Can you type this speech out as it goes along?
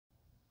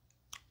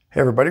Hey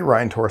everybody,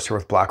 Ryan Torris here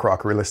with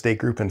BlackRock Real Estate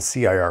Group and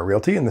CIR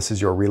Realty, and this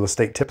is your real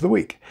estate tip of the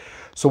week.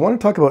 So I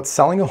want to talk about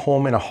selling a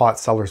home in a hot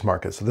seller's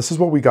market. So this is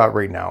what we got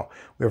right now.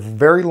 We have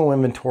very low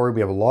inventory,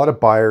 we have a lot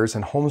of buyers,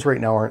 and homes right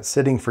now aren't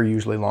sitting for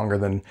usually longer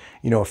than,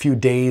 a few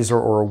days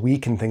or a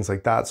week and things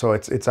like that. So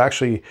it's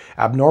actually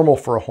abnormal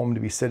for a home to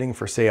be sitting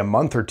for say a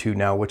month or two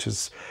now, which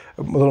is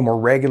a little more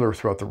regular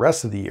throughout the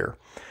rest of the year.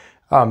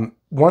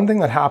 One thing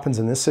that happens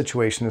in this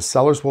situation is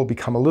sellers will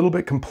become a little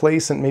bit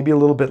complacent, maybe a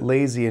little bit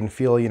lazy, and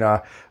feel,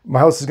 my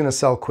house is going to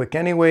sell quick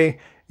anyway.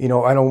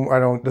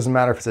 Doesn't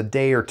matter if it's a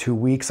day or 2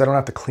 weeks. I don't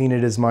have to clean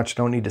it as much. I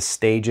don't need to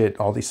stage it,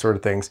 all these sort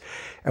of things.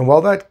 And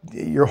while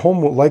your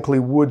home likely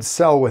would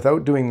sell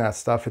without doing that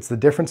stuff, it's the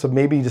difference of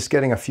maybe just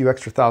getting a few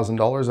extra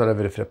 $1,000s out of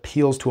it if it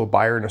appeals to a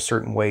buyer in a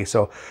certain way.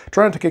 So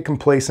try not to get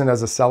complacent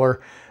as a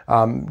seller.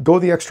 Go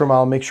the extra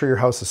mile, make sure your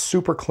house is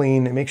super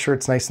clean, and make sure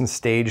it's nice and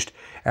staged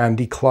and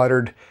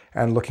decluttered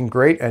and looking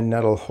great, and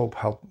that'll help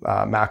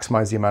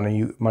maximize the amount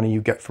of money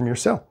you get from your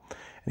sale.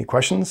 Any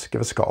questions?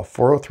 Give us a call,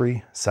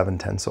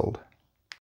 403-710-SOLD.